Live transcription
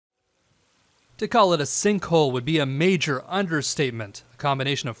To call it a sinkhole would be a major understatement. A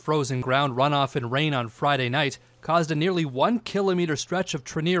combination of frozen ground runoff and rain on Friday night caused a nearly 1 kilometer stretch of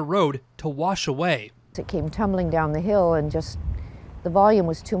Trenear Road to wash away. It came tumbling down the hill and just, the volume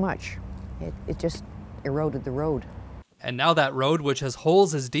was too much. It just eroded the road. And now that road, which has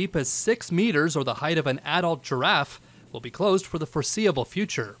holes as deep as 6 meters or the height of an adult giraffe, will be closed for the foreseeable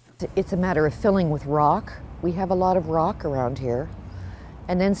future. It's a matter of filling with rock. We have a lot of rock around here.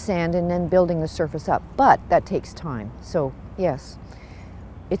 And then sand, and then building the surface up. But that takes time. So, yes,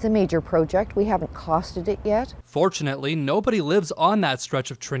 it's a major project. We haven't costed it yet. Fortunately, nobody lives on that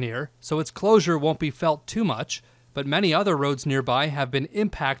stretch of Trenear, so its closure won't be felt too much. But many other roads nearby have been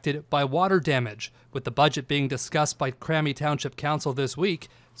impacted by water damage. With the budget being discussed by Cramahe Township Council this week,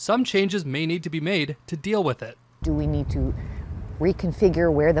 some changes may need to be made to deal with it. Do we need to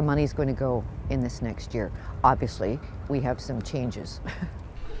reconfigure where the money's going to go in this next year? Obviously, we have some changes.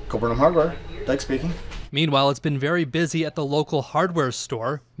 Colborne and Hardware, Dyke speaking. Meanwhile, it's been very busy at the local hardware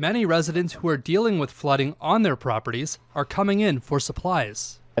store. Many residents who are dealing with flooding on their properties are coming in for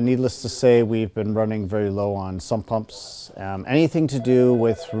supplies. Needless to say, we've been running very low on sump pumps. Anything to do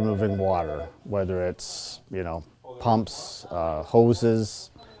with removing water, whether it's, pumps,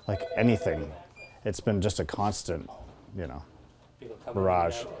 hoses, like anything. It's been just a constant,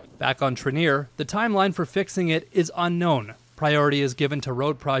 barrage. Back on Trenear, the timeline for fixing it is unknown. Priority is given to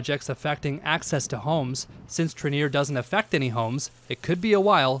road projects affecting access to homes. Since Trenear doesn't affect any homes, it could be a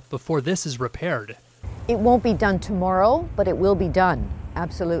while before this is repaired. It won't be done tomorrow, but it will be done.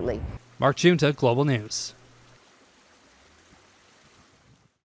 Absolutely. Mark Junta, Global News.